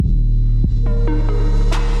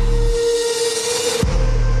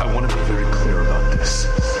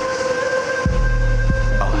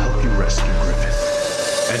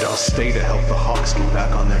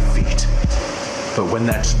But when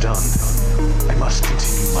that's done, I must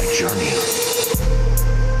continue my journey.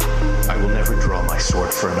 I will never draw my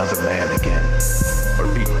sword for another man again, or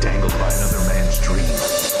be dangled by another man's dream.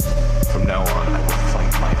 From now on, I will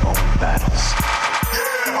fight my own battles.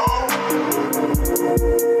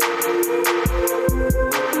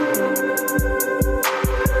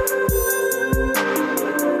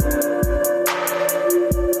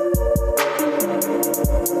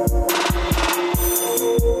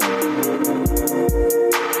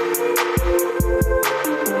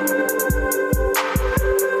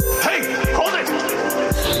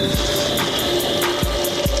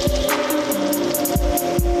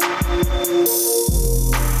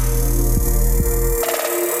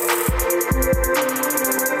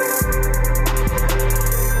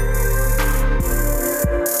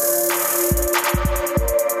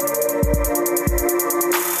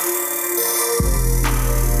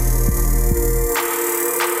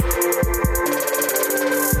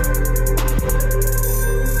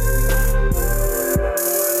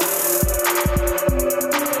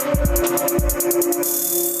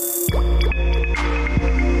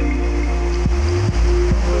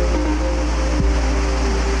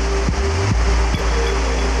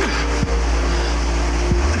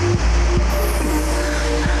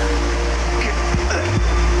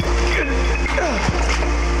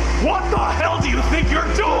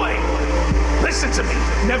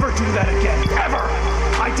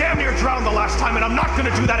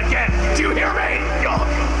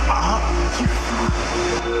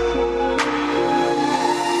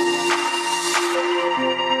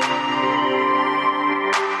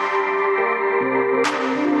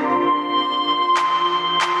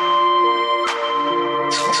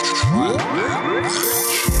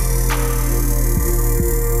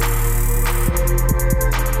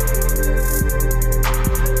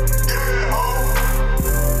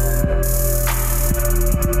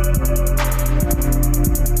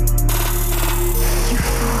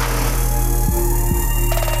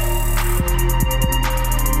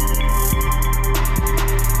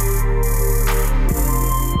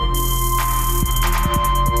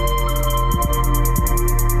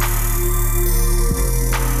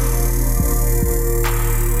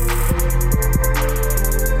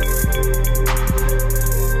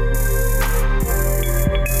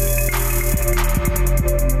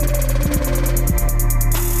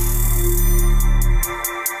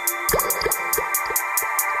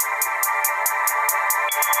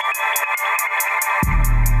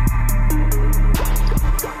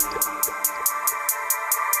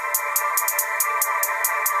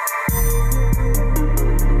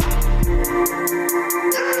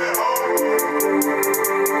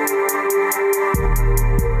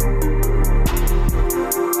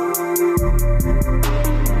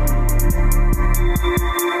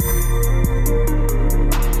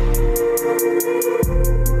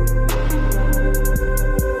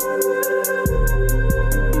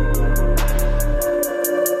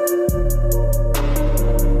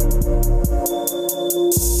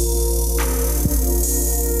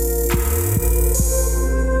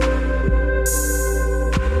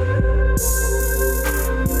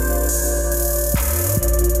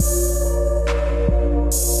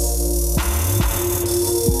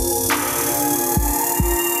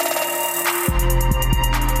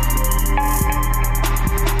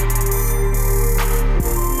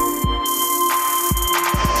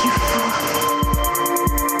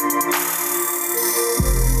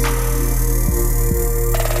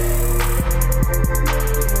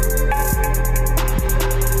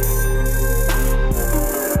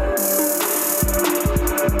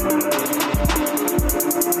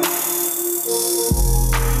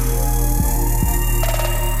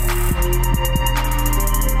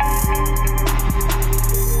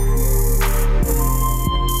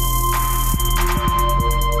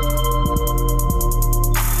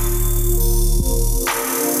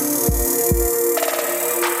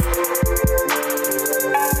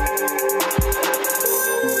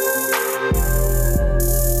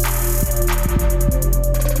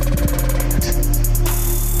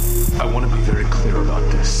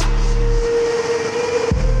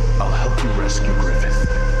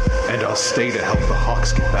 stay to help the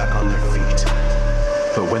Hawks get back on their feet.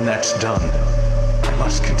 But when that's done, I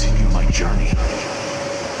must continue my journey.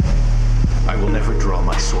 I will never draw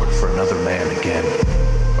my sword for another man again,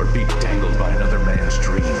 or be dangled by another man's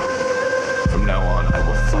dream. From now on, I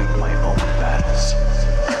will fight my own battles.